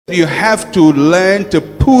You have to learn to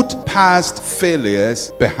put past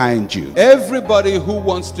failures behind you. Everybody who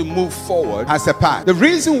wants to move forward has a past. The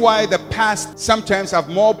reason why the past sometimes have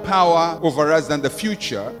more power over us than the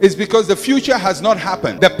future is because the future has not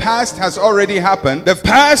happened. The past has already happened. The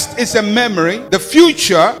past is a memory. The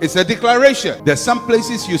future is a declaration. There's some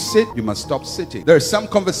places you sit, you must stop sitting. There's some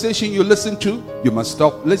conversation you listen to, you must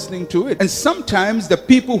stop listening to it. And sometimes the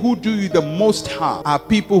people who do you the most harm are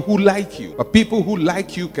people who like you. But people who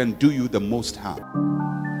like you can do you the most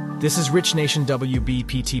harm. This is RichNation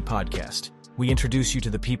WBPT podcast. We introduce you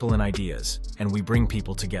to the people and ideas, and we bring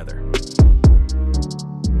people together.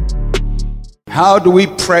 How do we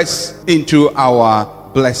press into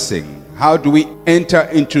our blessing? How do we enter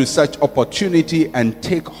into such opportunity and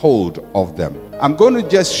take hold of them? I'm going to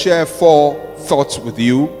just share 4 thoughts with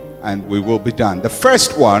you and we will be done. The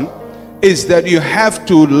first one is that you have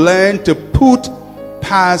to learn to put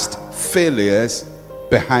past failures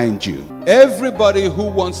behind you. Everybody who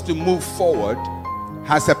wants to move forward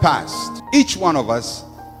has a past. Each one of us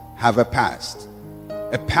have a past.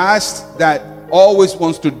 A past that always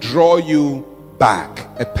wants to draw you back.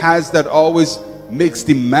 A past that always makes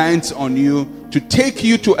demands on you to take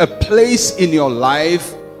you to a place in your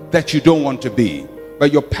life that you don't want to be.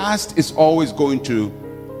 But your past is always going to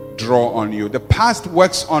draw on you. The past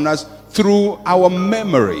works on us through our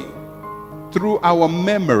memory. Through our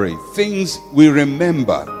memory, things we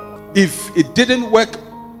remember. If it didn't work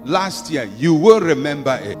last year, you will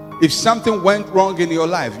remember it. If something went wrong in your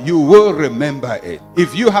life, you will remember it.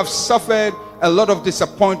 If you have suffered a lot of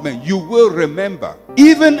disappointment, you will remember.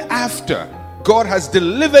 Even after God has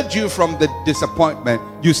delivered you from the disappointment,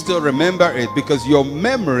 you still remember it because your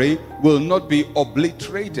memory will not be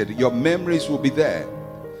obliterated. Your memories will be there.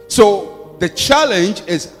 So the challenge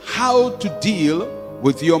is how to deal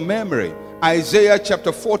with your memory. Isaiah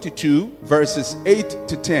chapter 42 verses 8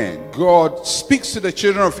 to 10. God speaks to the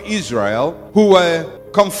children of Israel who were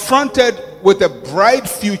confronted with a bright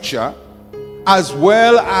future as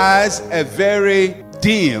well as a very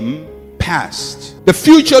dim past. The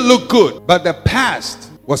future looked good, but the past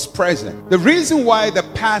was present. The reason why the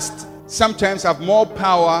past sometimes have more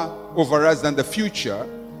power over us than the future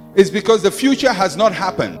is because the future has not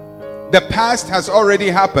happened. The past has already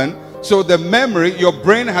happened. So the memory, your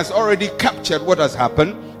brain has already captured what has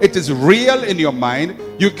happened. It is real in your mind.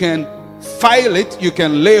 You can file it. You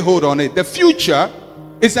can lay hold on it. The future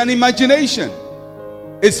is an imagination.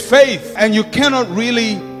 It's faith. And you cannot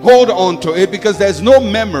really hold on to it because there's no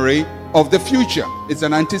memory of the future. It's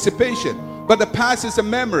an anticipation. But the past is a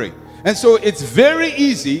memory. And so it's very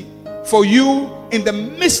easy for you in the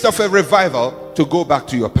midst of a revival to go back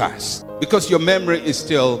to your past because your memory is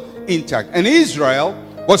still intact. And Israel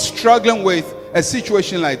was struggling with a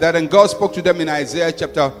situation like that, and God spoke to them in Isaiah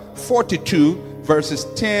chapter 42 verses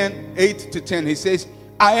 8 to 10. He says,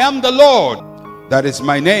 I am the Lord, that is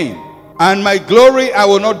my name, and my glory I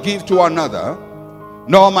will not give to another,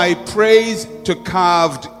 nor my praise to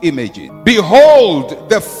carved images. Behold,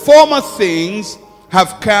 the former things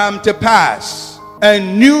have come to pass,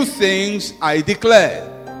 and new things I declare.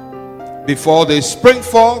 Before they spring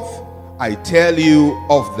forth, I tell you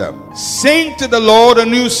of them. Sing to the Lord a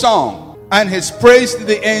new song, and his praise to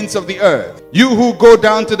the ends of the earth. You who go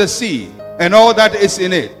down to the sea, and all that is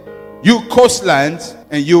in it. You coastlands,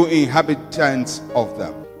 and you inhabitants of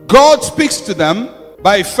them. God speaks to them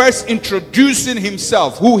by first introducing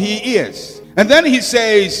himself, who he is. And then he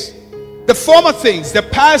says, the former things, the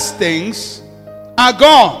past things are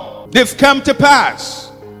gone. They've come to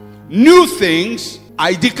pass. New things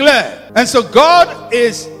I declare. And so God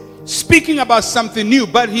is speaking about something new,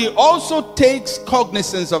 but he also takes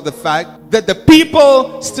cognizance of the fact that the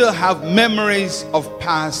people still have memories of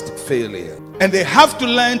past failure, and they have to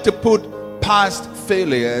learn to put past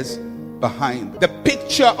failures behind. The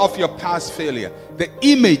picture of your past failure, the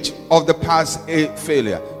image of the past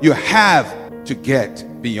failure, you have to get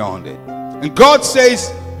beyond it. And God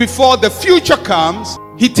says before the future comes,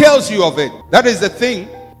 he tells you of it. That is the thing.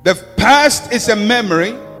 The past is a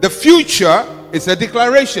memory, the future is a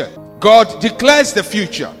declaration. God declares the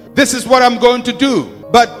future. This is what I'm going to do.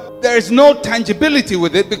 But there is no tangibility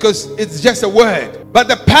with it because it's just a word. But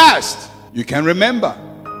the past, you can remember.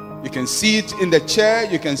 You can see it in the chair.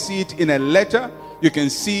 You can see it in a letter. You can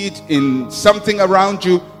see it in something around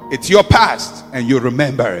you. It's your past and you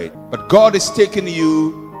remember it. But God is taking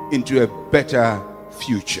you into a better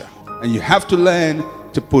future. And you have to learn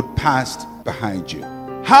to put past behind you.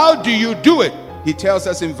 How do you do it? He tells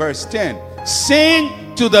us in verse 10,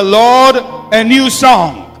 sing to the Lord a new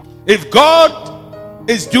song. If God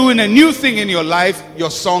is doing a new thing in your life, your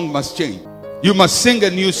song must change. You must sing a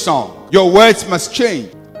new song. Your words must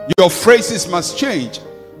change. Your phrases must change.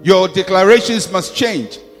 Your declarations must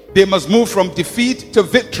change. They must move from defeat to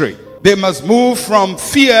victory. They must move from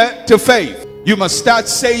fear to faith. You must start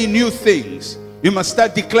saying new things. You must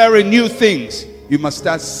start declaring new things. You must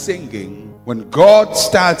start singing. When God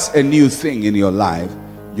starts a new thing in your life,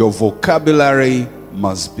 your vocabulary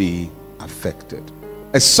must be affected.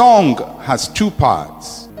 A song has two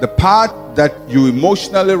parts. The part that you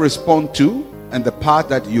emotionally respond to and the part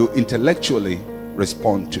that you intellectually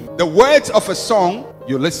respond to. The words of a song,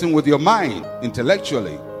 you listen with your mind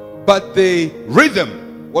intellectually. But the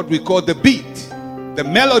rhythm, what we call the beat, the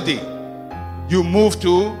melody, you move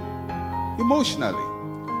to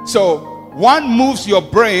emotionally. So one moves your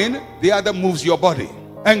brain, the other moves your body.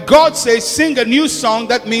 And God says, sing a new song.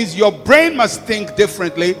 That means your brain must think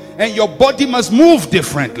differently and your body must move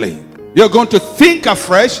differently. You're going to think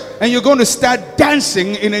afresh and you're going to start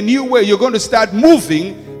dancing in a new way. You're going to start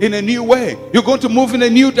moving in a new way. You're going to move in a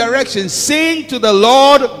new direction. Sing to the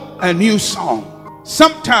Lord a new song.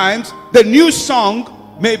 Sometimes the new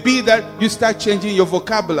song may be that you start changing your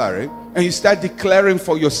vocabulary and you start declaring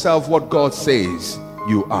for yourself what God says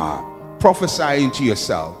you are. Prophesying to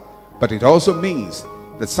yourself. But it also means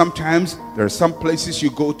that sometimes there are some places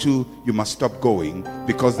you go to, you must stop going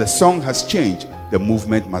because the song has changed. The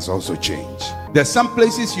movement must also change. There are some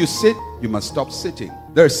places you sit, you must stop sitting.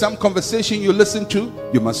 There is some conversation you listen to,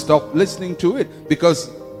 you must stop listening to it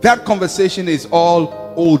because that conversation is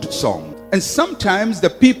all old song. And sometimes the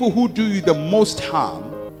people who do you the most harm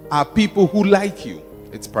are people who like you.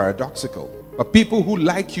 It's paradoxical. But people who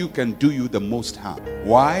like you can do you the most harm.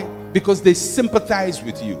 Why? Because they sympathize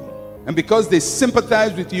with you. And because they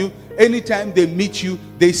sympathize with you, anytime they meet you,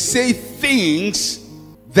 they say things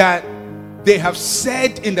that they have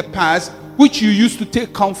said in the past, which you used to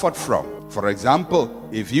take comfort from. For example,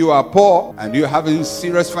 if you are poor and you're having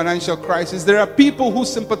serious financial crisis, there are people who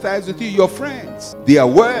sympathize with you, your friends. Their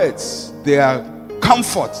words, their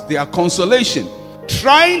comfort, their consolation,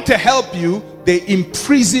 trying to help you, they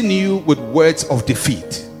imprison you with words of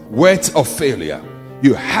defeat, words of failure.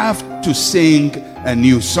 You have to sing a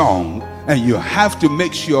new song and you have to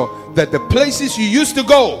make sure that the places you used to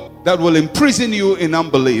go that will imprison you in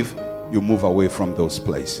unbelief, you move away from those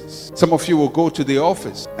places. Some of you will go to the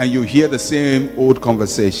office and you hear the same old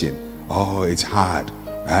conversation. Oh, it's hard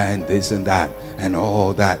and this and that and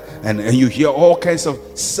all that, and you hear all kinds of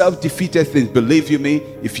self-defeated things. Believe you me,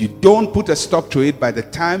 if you don't put a stop to it, by the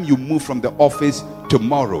time you move from the office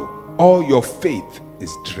tomorrow, all your faith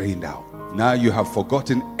is drained out. Now you have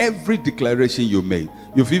forgotten every declaration you made.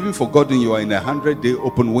 You've even forgotten you are in a 100-day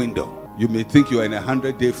open window. You may think you are in a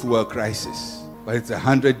 100-day fuel crisis, but it's a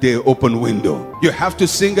 100-day open window. You have to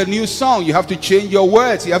sing a new song. You have to change your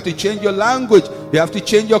words. You have to change your language. You have to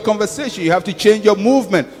change your conversation. You have to change your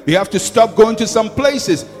movement. You have to stop going to some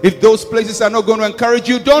places. If those places are not going to encourage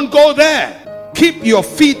you, don't go there. Keep your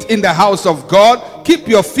feet in the house of God. Keep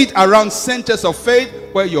your feet around centers of faith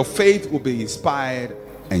where your faith will be inspired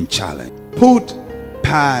and challenged. Put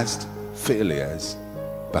past failures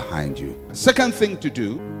behind you. Second thing to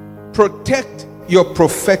do, protect your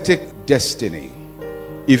prophetic destiny.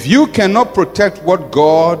 If you cannot protect what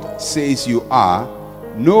God says you are,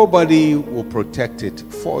 nobody will protect it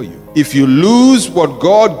for you. If you lose what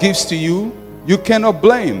God gives to you, you cannot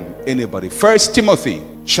blame anybody. 1 Timothy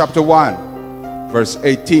chapter 1 verse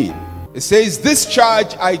 18. It says, "This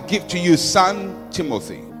charge I give to you, son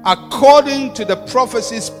Timothy, according to the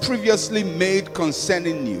prophecies previously made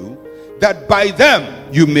concerning you, that by them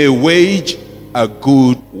you may wage a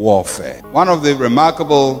good warfare." One of the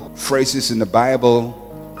remarkable phrases in the Bible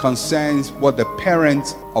concerns what the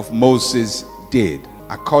parents of Moses did.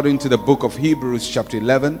 According to the book of Hebrews chapter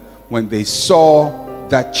 11, when they saw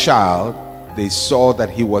that child, they saw that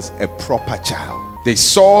he was a proper child. They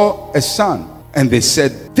saw a son and they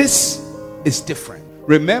said, "This is different."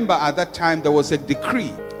 Remember, at that time there was a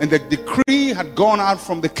decree, and the decree had gone out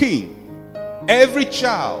from the king. Every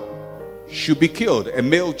child should be killed. A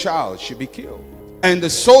male child should be killed. And the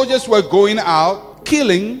soldiers were going out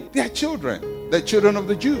killing their children, the children of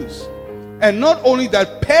the Jews. And not only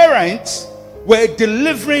that, parents were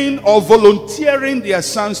delivering or volunteering their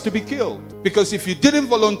sons to be killed. Because if you didn't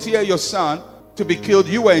volunteer your son to be killed,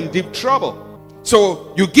 you were in deep trouble. So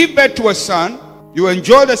you give birth to a son, you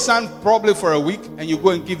enjoy the son probably for a week, and you go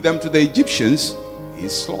and give them to the Egyptians,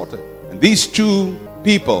 he's slaughtered. And these two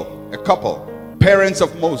people, a couple, parents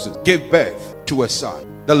of Moses, gave birth to a son.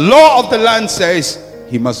 The law of the land says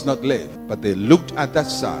he must not live. But they looked at that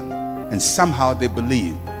son and somehow they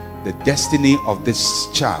believed the destiny of this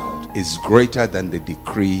child is greater than the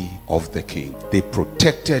decree of the king. They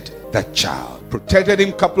protected that child. Protected him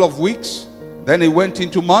a couple of weeks. Then it went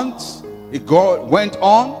into months. Went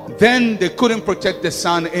on. Then they couldn't protect the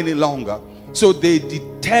son any longer. So they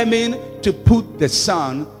determined to put the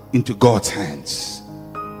son into God's hands.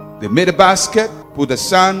 They made a basket, put the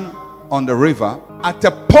son on the river at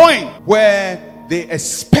a point where they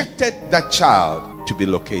expected that child to be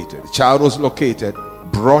located. The child was located,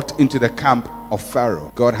 brought into the camp of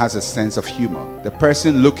Pharaoh. God has a sense of humor. The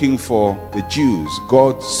person looking for the Jews,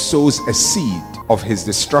 God sows a seed of his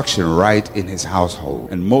destruction right in his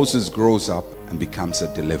household. And Moses grows up and becomes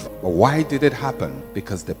a deliverer. But why did it happen?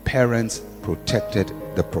 Because the parents protected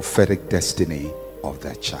the prophetic destiny of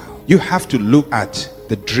that child. You have to look at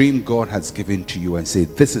the dream God has given to you and say,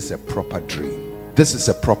 this is a proper dream. This is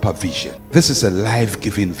a proper vision. This is a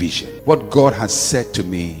life-giving vision. What God has said to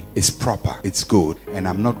me is proper, it's good, and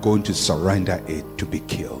I'm not going to surrender it to be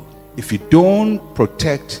killed. If you don't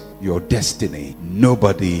protect your destiny,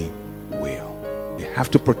 nobody will. You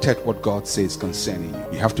have to protect what God says concerning you.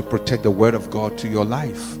 You have to protect the word of God to your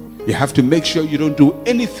life. You have to make sure you don't do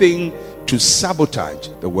anything to sabotage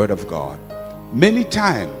the word of God. Many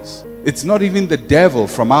times, it's not even the devil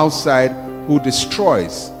from outside who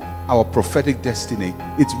destroys our prophetic destiny.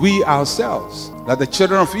 It's we ourselves. Like the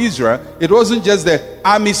children of Israel, it wasn't just the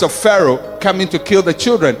armies of Pharaoh coming to kill the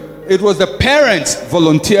children. It was the parents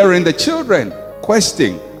volunteering the children.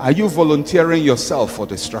 Question: are you volunteering yourself for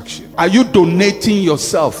destruction? Are you donating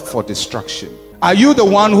yourself for destruction? Are you the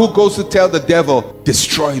one who goes to tell the devil,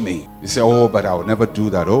 destroy me? You say, oh, but I will never do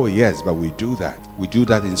that. Oh, yes, but we do that. We do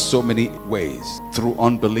that in so many ways. Through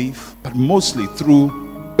unbelief, but mostly through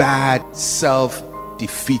bad,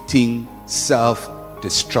 self-defeating,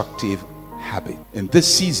 self-destructive habit. In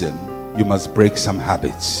this season, you must break some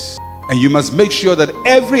habits. And you must make sure that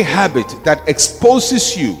every habit that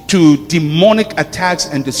exposes you to demonic attacks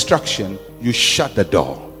and destruction, you shut the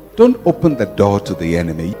door. Don't open the door to the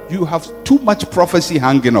enemy. You have too much prophecy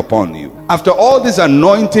hanging upon you. After all this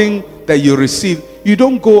anointing that you receive, you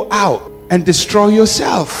don't go out and destroy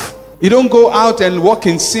yourself. You don't go out and walk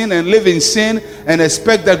in sin and live in sin and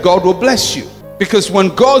expect that God will bless you. Because when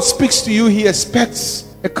God speaks to you, he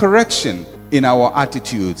expects a correction in our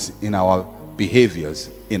attitudes, in our behaviors,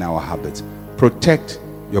 in our habits. Protect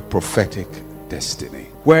your prophetic destiny.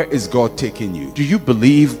 Where is God taking you? Do you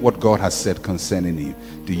believe what God has said concerning you?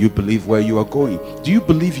 Do you believe where you are going? Do you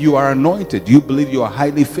believe you are anointed? Do you believe you are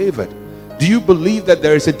highly favored? Do you believe that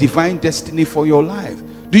there is a divine destiny for your life?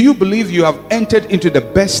 Do you believe you have entered into the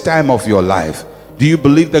best time of your life? Do you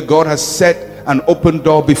believe that God has set an open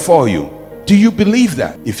door before you? Do you believe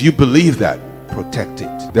that? If you believe that, protect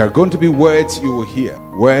it. There are going to be words you will hear,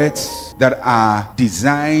 words that are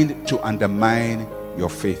designed to undermine your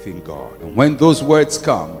faith in God. And when those words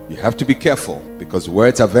come, you have to be careful, because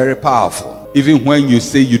words are very powerful. Even when you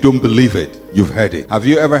say you don't believe it, you've heard it. Have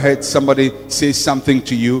you ever heard somebody say something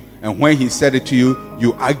to you, and when he said it to you,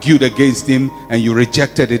 you argued against him and you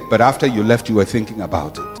rejected it, but after you left, you were thinking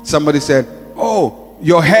about it? Somebody said, oh,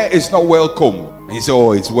 your hair is not well combed. And he said,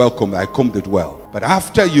 oh, it's well combed, I combed it well. But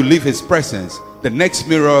after you leave his presence, the next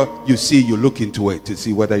mirror you see, you look into it to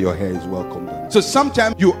see whether your hair is well combed. So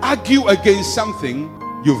sometimes you argue against something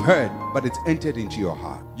you've heard, but it's entered into your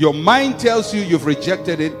heart. Your mind tells you you've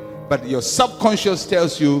rejected it, but your subconscious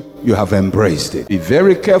tells you you have embraced it. Be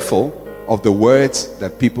very careful of the words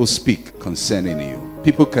that people speak concerning you.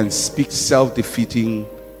 People can speak self-defeating,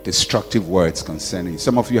 destructive words concerning you.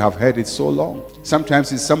 Some of you have heard it so long.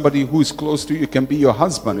 Sometimes it's somebody who is close to you. It can be your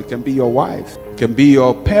husband, it can be your wife, it can be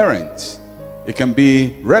your parents, it can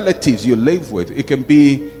be relatives you live with, it can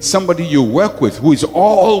be somebody you work with who is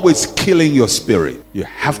always killing your spirit. You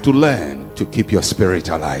have to learn to keep your spirit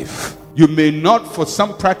alive. You may not, for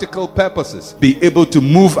some practical purposes, be able to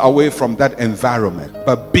move away from that environment,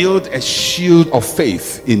 but build a shield of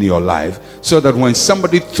faith in your life so that when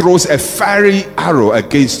somebody throws a fiery arrow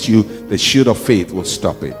against you, the shield of faith will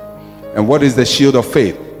stop it. And what is the shield of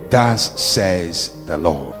faith? Thus says the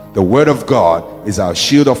Lord. The word of God is our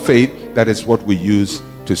shield of faith. That is what we use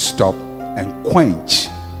to stop and quench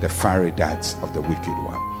the fiery darts of the wicked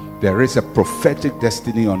one. There is a prophetic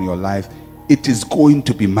destiny on your life. It is going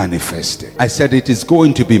to be manifested. I said it is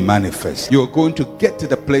going to be manifest. You are going to get to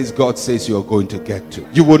the place God says you are going to get to.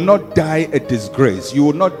 You will not die a disgrace. You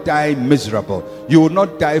will not die miserable. You will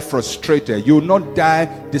not die frustrated. You will not die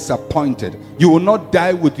disappointed. You will not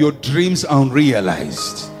die with your dreams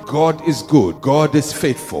unrealized. God is good. God is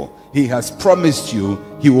faithful. He has promised you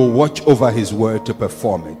he will watch over his word to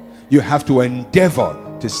perform it. You have to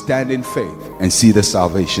endeavor to stand in faith and see the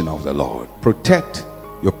salvation of the Lord. Protect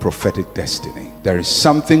your prophetic destiny. There is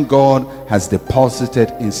something God has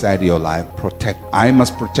deposited inside your life. Protect. I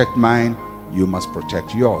must protect mine. you must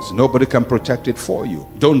protect yours. Nobody can protect it for you.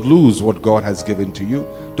 Don't lose what God has given to you.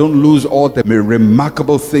 Don't lose all the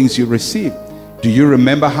remarkable things you received. Do you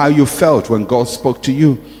remember how you felt when God spoke to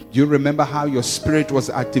you? Do you remember how your spirit was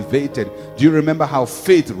activated? Do you remember how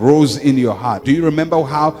faith rose in your heart? Do you remember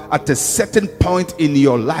how at a certain point in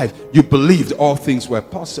your life you believed all things were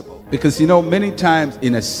possible? Because you know, many times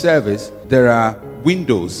in a service there are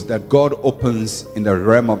windows that God opens in the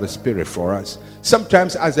realm of the spirit for us.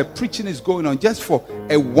 Sometimes as the preaching is going on, just for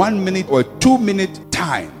a 1 minute or a 2 minute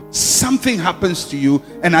time, something happens to you,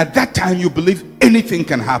 and at that time you believe anything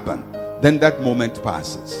can happen. Then that moment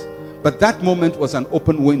passes. But that moment was an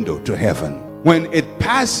open window to heaven. When it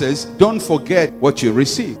passes, don't forget what you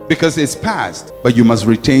received, because it's past, but you must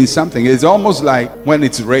retain something. It's almost like when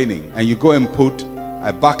it's raining and you go and put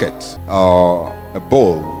a bucket or a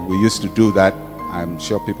bowl. We used to do that. I'm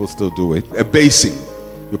sure people still do it. A basin.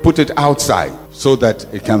 You put it outside so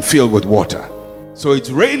that it can fill with water. So it's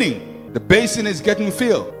raining. The basin is getting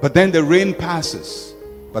filled. But then the rain passes,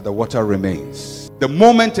 but the water remains. The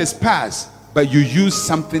moment is past, but you use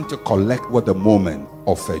something to collect what the moment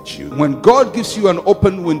offered you. When God gives you an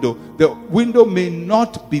open window, the window may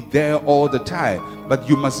not be there all the time, but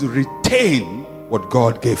you must retain what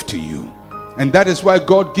God gave to you. And that is why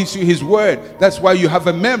God gives you his word. That's why you have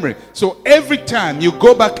a memory. So every time you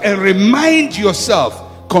go back and remind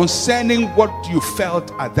yourself concerning what you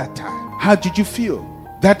felt at that time. How did you feel?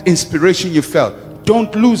 That inspiration you felt,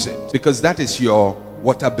 don't lose it, because that is your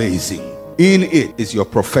water basin. In it is your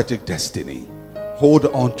prophetic destiny. Hold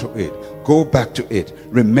on to it. Go back to it.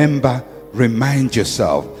 Remember, remind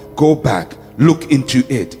yourself. Go back, look into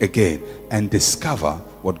it again, and discover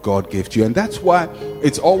what God gave to you. And that's why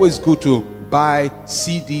it's always good to buy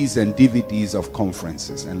CDs and DVDs of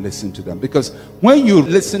conferences and listen to them. Because when you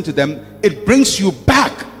listen to them, it brings you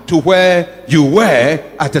back to where you were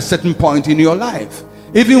at a certain point in your life.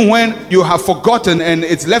 Even when you have forgotten and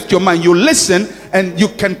it's left your mind, you listen and you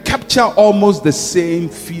can capture almost the same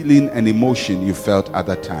feeling and emotion you felt at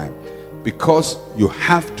that time. Because you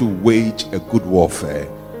have to wage a good warfare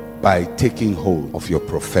by taking hold of your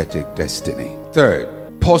prophetic destiny.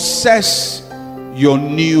 Third, possess your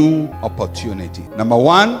new opportunity. Number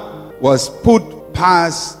one was put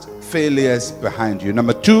past failures behind you.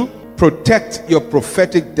 Number two, protect your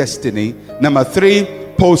prophetic destiny. Number three,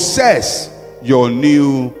 possess your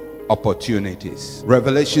new opportunities.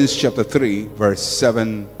 Revelations chapter 3 verse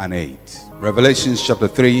 7 and 8. Revelations chapter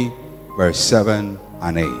 3 verse 7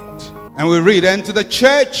 and 8. And we read, and to the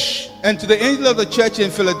church, and to the angel of the church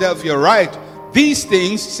in Philadelphia write, these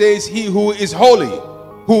things says he who is holy,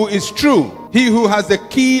 who is true, he who has the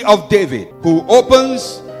key of David, who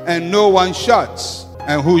opens and no one shuts,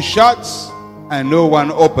 and who shuts and no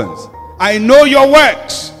one opens. I know your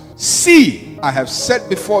works. See, I have set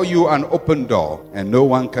before you an open door, and no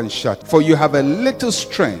one can shut. For you have a little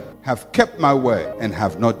strength, have kept my word, and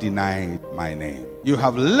have not denied my name. You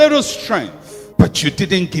have little strength, but you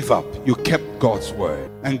didn't give up. You kept God's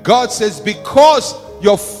word. And God says, because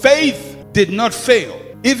your faith did not fail,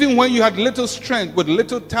 even when you had little strength, with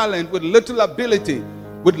little talent, with little ability,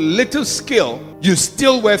 with little skill, you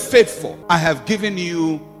still were faithful. I have given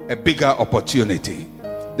you a bigger opportunity.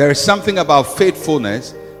 There is something about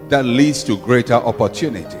faithfulness that leads to greater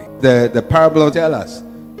opportunity. The parable tells us,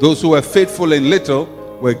 those who were faithful in little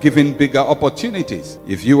were given bigger opportunities.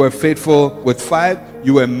 If you were faithful with 5,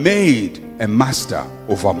 you were made a master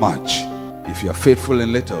over much. If you're faithful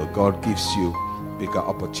in little, God gives you bigger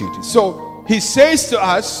opportunities. So he says to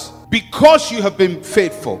us, because you have been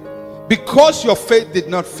faithful, because your faith did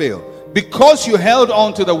not fail, because you held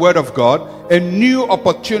on to the word of God, a new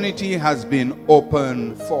opportunity has been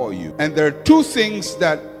opened for you. And there are 2 things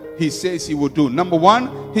that he says he will do. Number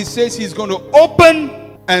 1, he says he's going to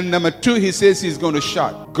open, and number 2, he says he's going to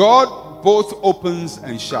shut. God both opens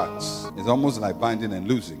and shuts. It's almost like binding and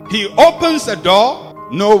loosing. He opens a door,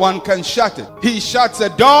 no one can shut it. He shuts a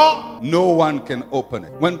door, no one can open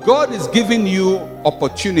it. When God is giving you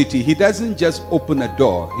opportunity, he doesn't just open a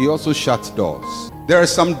door, he also shuts doors. There are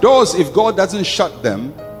some doors, if God doesn't shut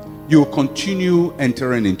them, you continue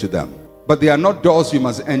entering into them. But they are not doors you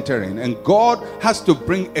must enter in. And God has to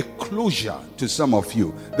bring a closure to some of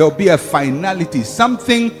you. There will be a finality.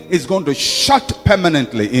 Something is going to shut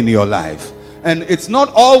permanently in your life. And it's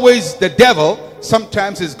not always the devil.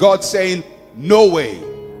 Sometimes it's God saying, no way,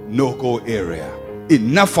 no go area.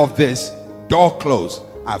 Enough of this, door closed.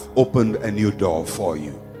 I've opened a new door for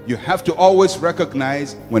you. You have to always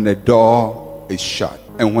recognize when a door is shut.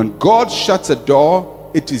 And when God shuts a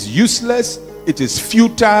door, it is useless, it is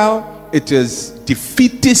futile, it is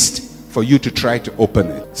defeatist for you to try to open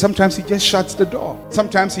it. Sometimes he just shuts the door.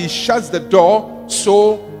 Sometimes he shuts the door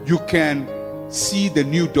so you can see the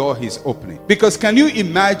new door he's opening. Because can you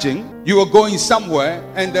imagine you are going somewhere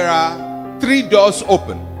and there are 3 doors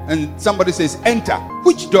open and somebody says enter.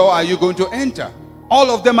 Which door are you going to enter? All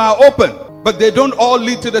of them are open, but they don't all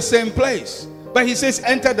lead to the same place. But he says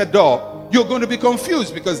enter the door. You're going to be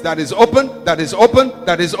confused because that is open, that is open,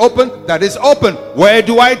 that is open, that is open. Where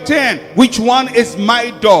do I turn? Which one is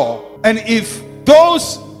my door? And if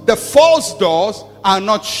the false doors are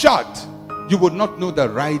not shut, you would not know the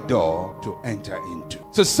right door to enter into.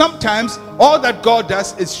 So sometimes all that God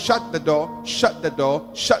does is shut the door, shut the door,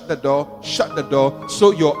 shut the door, shut the door,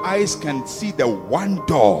 so your eyes can see the one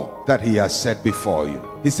door that he has set before you.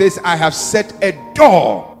 He says, I have set a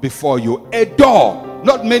door before you. A door.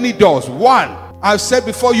 Not many doors, one. I've set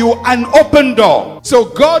before you an open door. So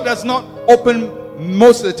God does not open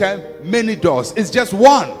most of the time many doors. It's just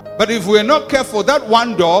one. But if we're not careful, that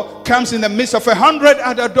one door comes in the midst of 100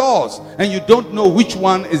 other doors, and you don't know which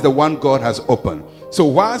one is the one God has opened. So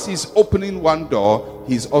whilst he's opening one door,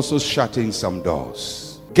 he's also shutting some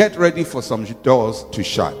doors. Get ready for some doors to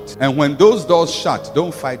shut. And when those doors shut,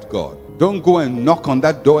 don't fight God. Don't go and knock on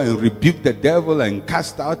that door and rebuke the devil and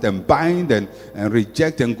cast out and bind and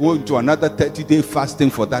reject and go into another 30-day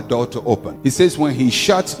fasting for that door to open. He says when he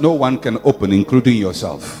shuts, no one can open, including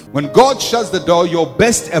yourself. When God shuts the door, your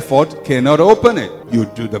best effort cannot open it. You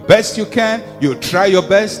do the best you can, you try your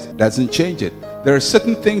best, doesn't change it. There are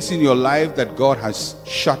certain things in your life that God has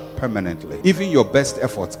shut permanently. Even your best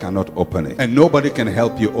efforts cannot open it, and nobody can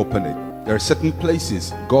help you open it. There are certain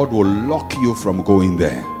places God will lock you from going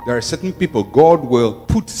there. There are certain people God will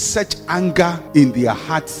put such anger in their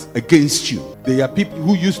hearts against you. There are people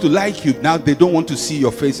who used to like you, now they don't want to see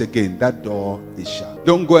your face again. That door is shut.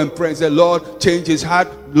 Don't go and pray and say, Lord, change his heart.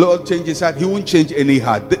 Lord, change his heart. He won't change any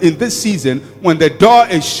heart. In this season, when the door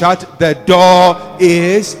is shut, the door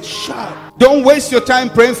is shut. Don't waste your time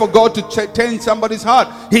praying for God to change somebody's heart.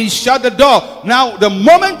 He shut the door. Now, the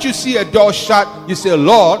moment you see a door shut, you say,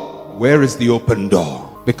 Lord, where is the open door?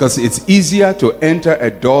 Because it's easier to enter a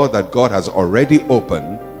door that God has already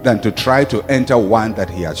opened than to try to enter one that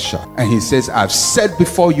he has shut. And he says, I've set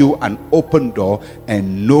before you an open door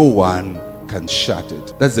and no one can shut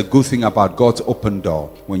it. That's the good thing about God's open door.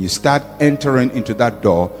 When you start entering into that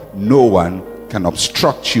door, no one can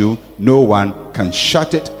obstruct you, no one can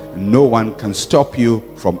shut it, no one can stop you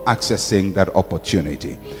from accessing that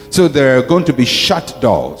opportunity. So there are going to be shut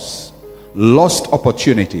doors, lost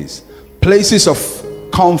opportunities, places of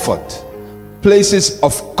comfort, places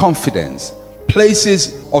of confidence,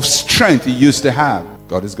 places of strength you used to have.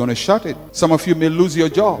 God is going to shut it. Some of you may lose your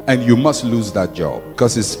job, and you must lose that job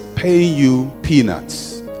because it's paying you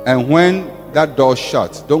peanuts. And when that door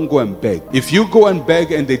shuts, don't go and beg. If you go and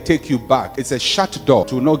beg and they take you back, it's a shut door.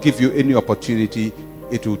 It will not give you any opportunity.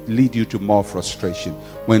 It will lead you to more frustration.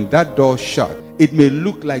 When that door shut, it may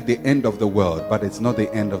look like the end of the world, but it's not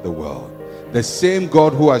the end of the world. The same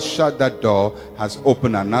God who has shut that door has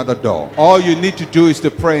opened another door. All you need to do is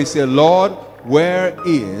to pray and say, Lord, where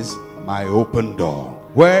is my open door?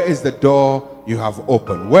 Where is the door you have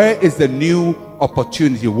opened? Where is the new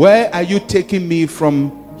opportunity? Where are you taking me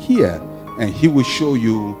from here? And he will show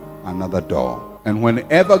you another door. And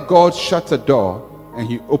whenever God shuts a door and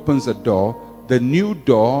he opens a door, the new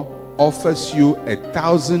door offers you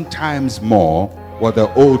 1,000 times more what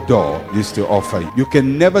the old door used to offer you. You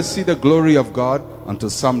can never see the glory of God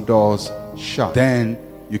until some doors shut. Then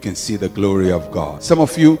you can see the glory of God. Some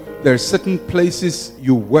of you, there are certain places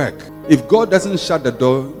you work. If God doesn't shut the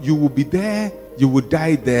door, you will be there, you will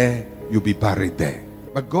die there, you'll be buried there.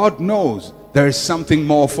 But God knows there is something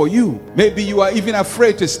more for you. Maybe you are even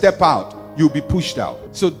afraid to step out. You'll be pushed out.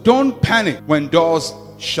 So don't panic when doors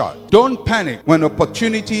shut. Don't panic when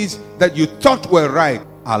opportunities that you thought were right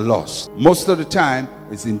are lost. Most of the time,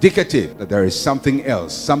 it's indicative that there is something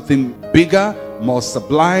else, something bigger, more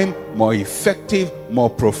sublime, more effective, more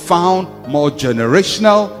profound, more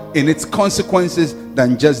generational in its consequences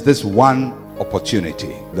than just this one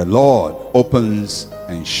opportunity. The Lord opens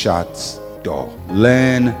and shuts door.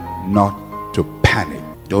 Learn not to panic.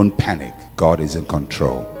 Don't panic. God is in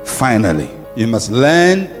control. Finally, you must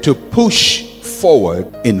learn to push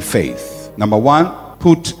forward in faith. Number one,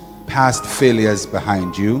 put past failures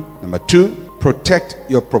behind you. Number two, protect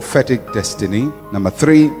your prophetic destiny. Number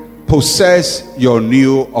three, possess your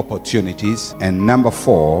new opportunities. And number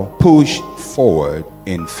four, push forward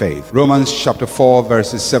in faith. Romans chapter 4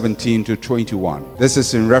 verses 17 to 21. This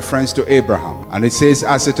is in reference to Abraham. And it says,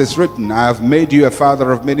 as it is written, I have made you a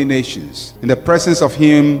father of many nations, in the presence of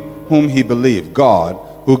him whom he believed, God,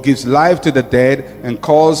 who gives life to the dead and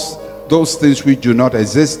calls those things which do not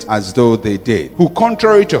exist as though they did, who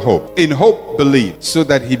contrary to hope, in hope believed, so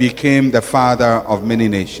that he became the father of many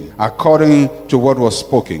nations. According to what was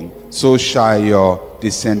spoken, so shall your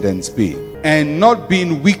descendants be. And not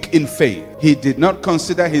being weak in faith, he did not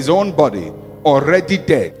consider his own body already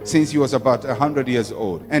dead, since he was about 100 years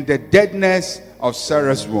old, and the deadness of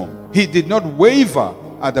Sarah's womb. He did not waver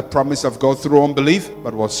at the promise of God through unbelief,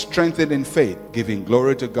 but was strengthened in faith, giving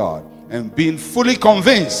glory to God, and being fully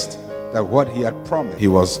convinced that what he had promised, he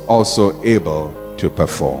was also able to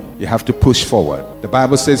perform. You have to push forward. The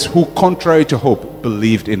Bible says, who contrary to hope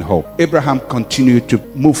believed in hope. Abraham continued to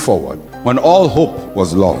move forward. When all hope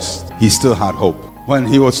was lost, he still had hope. When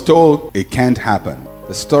he was told it can't happen,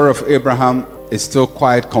 the story of Abraham is still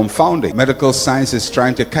quite confounding. Medical science is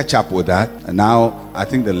trying to catch up with that. And now, I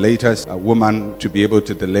think the latest woman to be able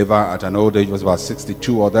to deliver at an old age was about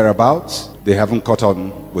 62 or thereabouts. They haven't caught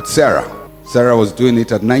on with Sarah. Sarah was doing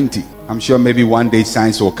it at 90. I'm sure maybe one day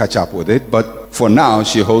science will catch up with it, but for now,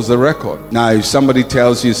 she holds the record. Now, if somebody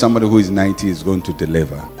tells you somebody who is 90 is going to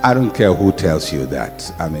deliver, I don't care who tells you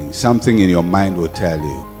that. I mean, something in your mind will tell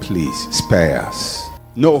you, please spare us.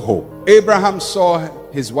 No hope. Abraham saw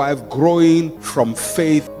his wife growing from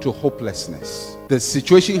faith to hopelessness. The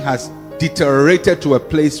situation has deteriorated to a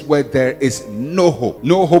place where there is no hope.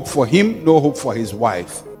 No hope for him, no hope for his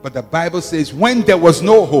wife. But the Bible says when there was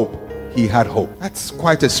no hope, he had hope. That's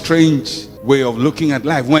quite a strange way of looking at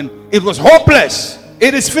life. When it was hopeless,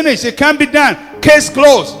 it is finished, it can't be done, case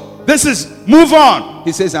closed, this is, move on.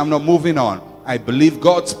 He says, I'm not moving on. I believe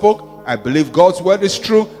God spoke. I believe God's word is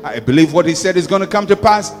true. I believe what he said is going to come to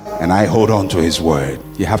pass, and I hold on to his word.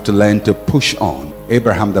 You have to learn to push on.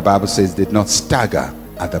 Abraham, the Bible says, did not stagger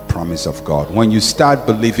at the promise of God. When you start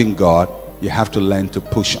believing God, you have to learn to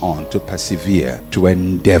push on, to persevere, to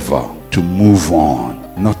endeavor, to move on,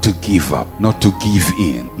 not to give up, not to give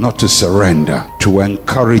in, not to surrender, to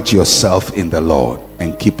encourage yourself in the Lord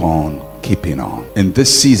and keep on keeping on. In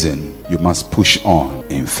this season, you must push on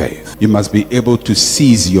in faith. You must be able to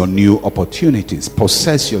seize your new opportunities,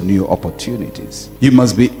 possess your new opportunities. You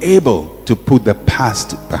must be able to put the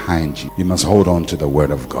past behind you. You must hold on to the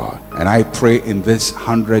word of God. And I pray in this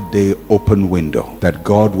 100-day open window that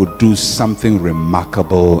God would do something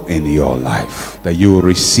remarkable in your life. That you will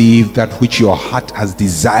receive that which your heart has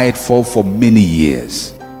desired for many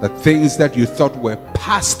years. The things that you thought were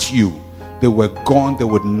past you, they were gone, they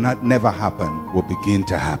would never happen, will begin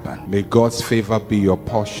to happen. May God's favor be your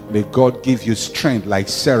portion. May God give you strength like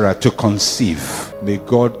Sarah to conceive. May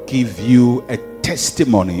God give you a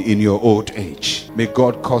testimony in your old age. May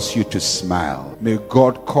God cause you to smile. May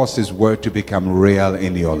God cause his word to become real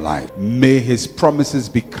in your life. May his promises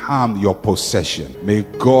become your possession. May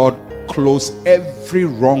God close every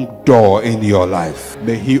wrong door in your life.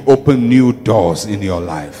 May he open new doors in your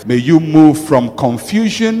life. May you move from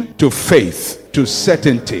confusion to faith to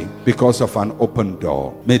certainty because of an open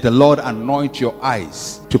door. May the Lord anoint your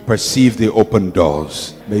eyes to perceive the open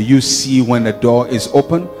doors. May you see when a door is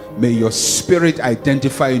open. May your spirit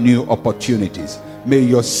identify new opportunities. May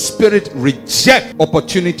your spirit reject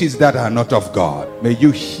opportunities that are not of God. May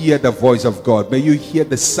you hear the voice of God. May you hear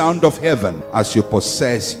the sound of heaven as you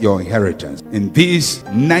possess your inheritance. In these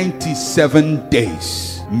 97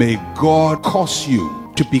 days, may God cause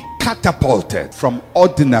you to be catapulted from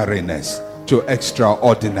ordinariness to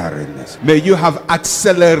extraordinariness. May you have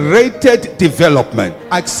accelerated development,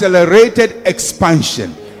 accelerated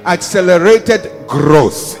expansion, accelerated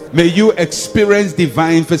growth. May you experience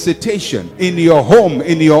divine visitation in your home,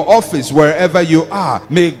 in your office, wherever you are.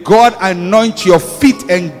 May God anoint your feet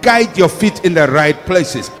and guide your feet in the right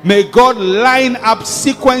places. May God line up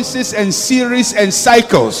sequences and series and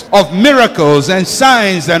cycles of miracles and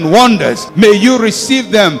signs and wonders. May you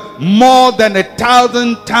receive them more than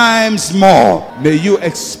 1,000 times more. May you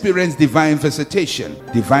experience divine visitation,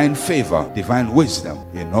 divine favor, divine wisdom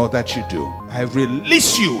in all that you do. I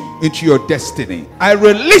release you into your destiny. I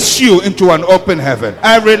release you into an open heaven.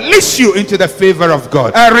 I release you into the favor of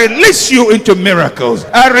God. I release you into miracles.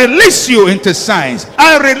 I release you into signs.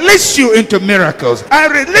 I release you into miracles. I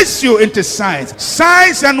release you into signs.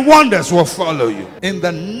 Signs and wonders will follow you. In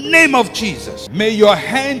the name of Jesus, may your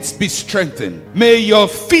hands be strengthened. May your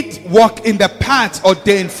feet walk in the paths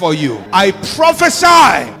ordained for you. I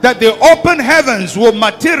prophesy that the open heavens will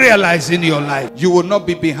materialize in your life. You will not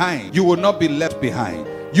be behind. You will not be left behind.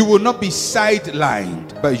 You will not be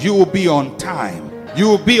sidelined, but you will be on time. You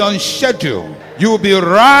will be on schedule. You will be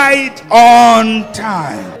right on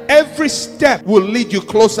time. Every step will lead you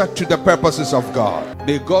closer to the purposes of God.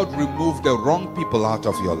 May God remove the wrong people out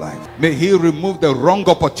of your life. May He remove the wrong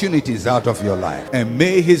opportunities out of your life. And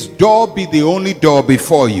may His door be the only door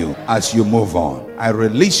before you as you move on. I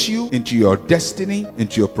release you into your destiny,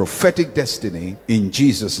 into your prophetic destiny, in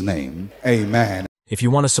Jesus' name. Amen. If you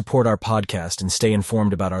want to support our podcast and stay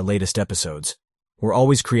informed about our latest episodes, we're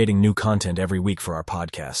always creating new content every week for our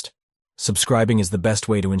podcast. Subscribing is the best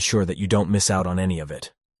way to ensure that you don't miss out on any of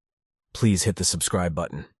it. Please hit the subscribe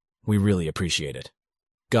button. We really appreciate it.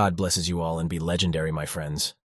 God blesses you all and be legendary, my friends.